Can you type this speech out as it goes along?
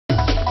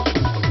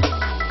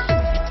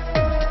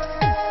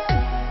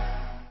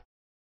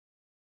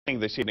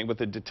this evening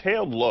with a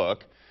detailed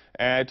look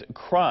at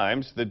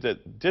crimes that the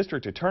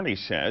district attorney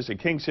says a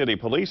King City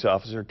police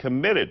officer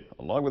committed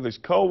along with his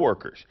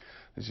co-workers.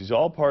 This is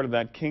all part of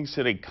that King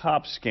City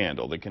cop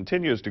scandal that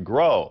continues to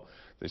grow.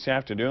 This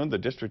afternoon, the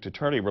district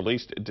attorney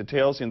released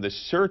details in the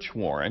search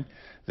warrant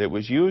that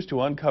was used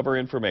to uncover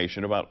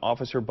information about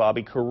Officer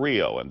Bobby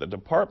Carrillo and the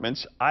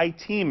department's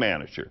IT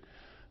manager.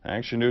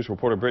 Action News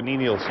reporter Brittany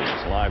Nielsen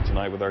is live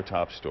tonight with our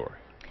top story.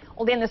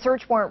 Well, Dan, the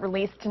search warrant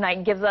released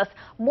tonight gives us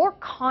more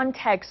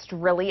context,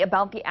 really,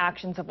 about the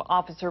actions of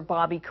Officer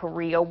Bobby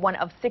Carrillo, one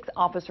of 6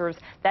 officers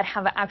that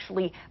have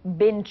actually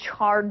been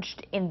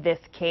charged in this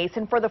case.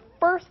 And for the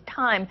first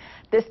time,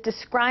 this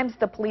describes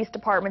the police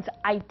department's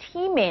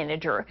IT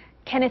manager,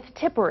 Kenneth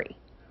Tippery.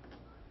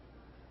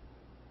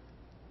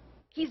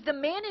 He's the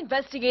man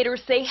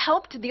investigators say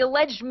helped the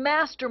alleged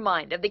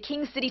mastermind of the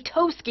King City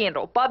tow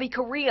scandal, Bobby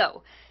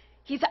Carrillo.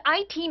 He's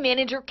IT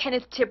manager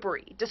Kenneth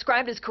Tippery,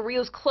 described as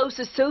Carrillo's close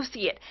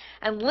associate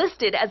and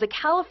listed as a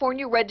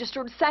California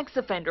registered sex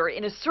offender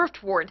in a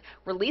search warrant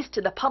released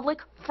to the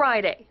public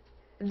Friday.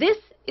 This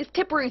is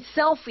Tippery's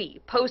selfie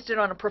posted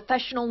on a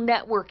professional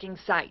networking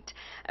site.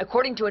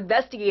 According to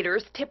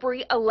investigators,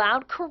 Tippery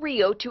allowed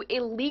Carrillo to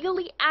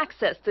illegally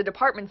access the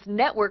department's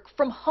network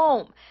from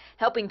home,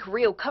 helping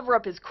Carrillo cover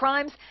up his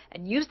crimes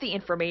and use the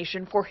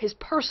information for his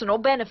personal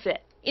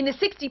benefit. In the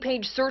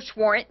 60-page search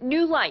warrant,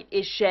 new light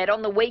is shed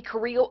on the way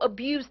Carrillo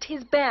abused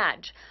his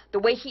badge, the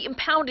way he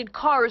impounded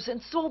cars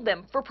and sold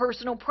them for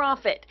personal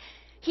profit.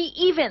 He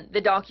even,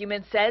 the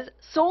document says,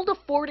 sold a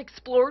Ford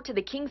Explorer to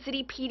the King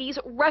City PD's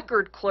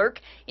record clerk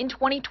in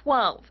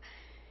 2012.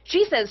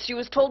 She says she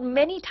was told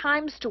many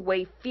times to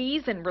waive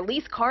fees and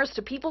release cars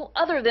to people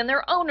other than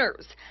their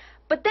owners.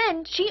 But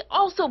then she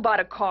also bought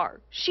a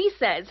car, she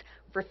says,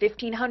 for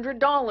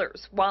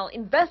 $1,500, while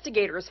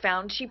investigators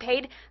found she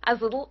paid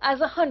as little as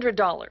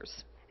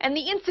 $100. And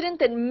the incident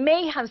that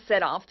may have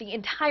set off the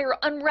entire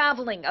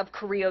unraveling of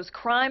Carrillo's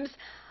crimes,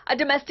 a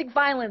domestic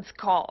violence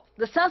call.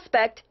 The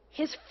suspect,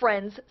 his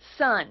friend's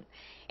son.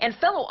 And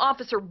fellow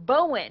officer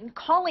Bowen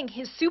calling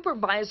his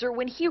supervisor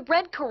when he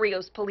read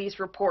Carrillo's police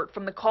report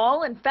from the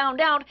call and found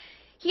out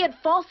he had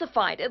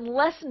falsified and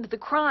lessened the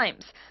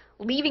crimes,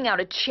 leaving out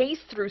a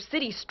chase through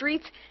city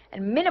streets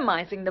and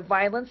minimizing the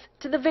violence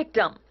to the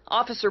victim.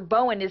 Officer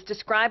Bowen is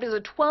described as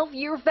a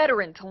 12-year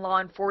veteran to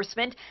law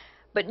enforcement,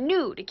 but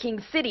new to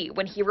King City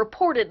when he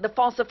reported the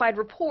falsified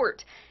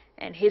report.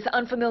 And his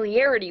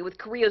unfamiliarity with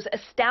Carrillo's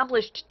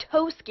established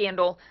tow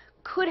scandal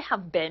could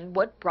have been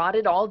what brought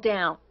it all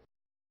down.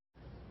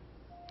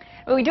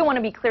 We do want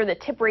to be clear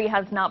that Tippery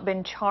has not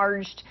been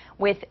charged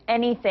with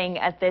anything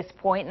at this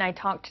point, and I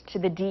talked to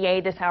the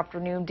DA this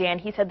afternoon, Dan.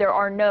 He said there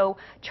are no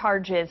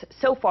charges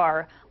so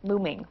far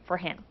looming for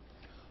him.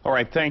 All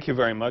right, thank you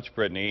very much,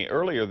 Brittany.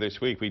 Earlier this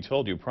week, we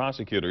told you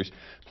prosecutors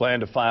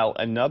plan to file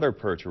another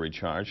perjury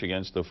charge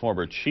against the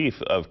former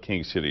chief of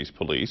King City's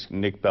police,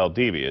 Nick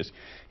Baldivias.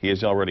 He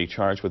is already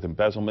charged with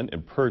embezzlement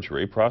and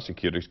perjury.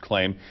 Prosecutors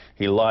claim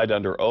he lied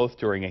under oath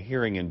during a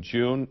hearing in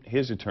June.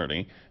 His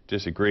attorney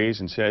disagrees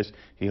and says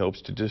he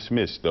hopes to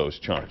dismiss those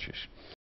charges.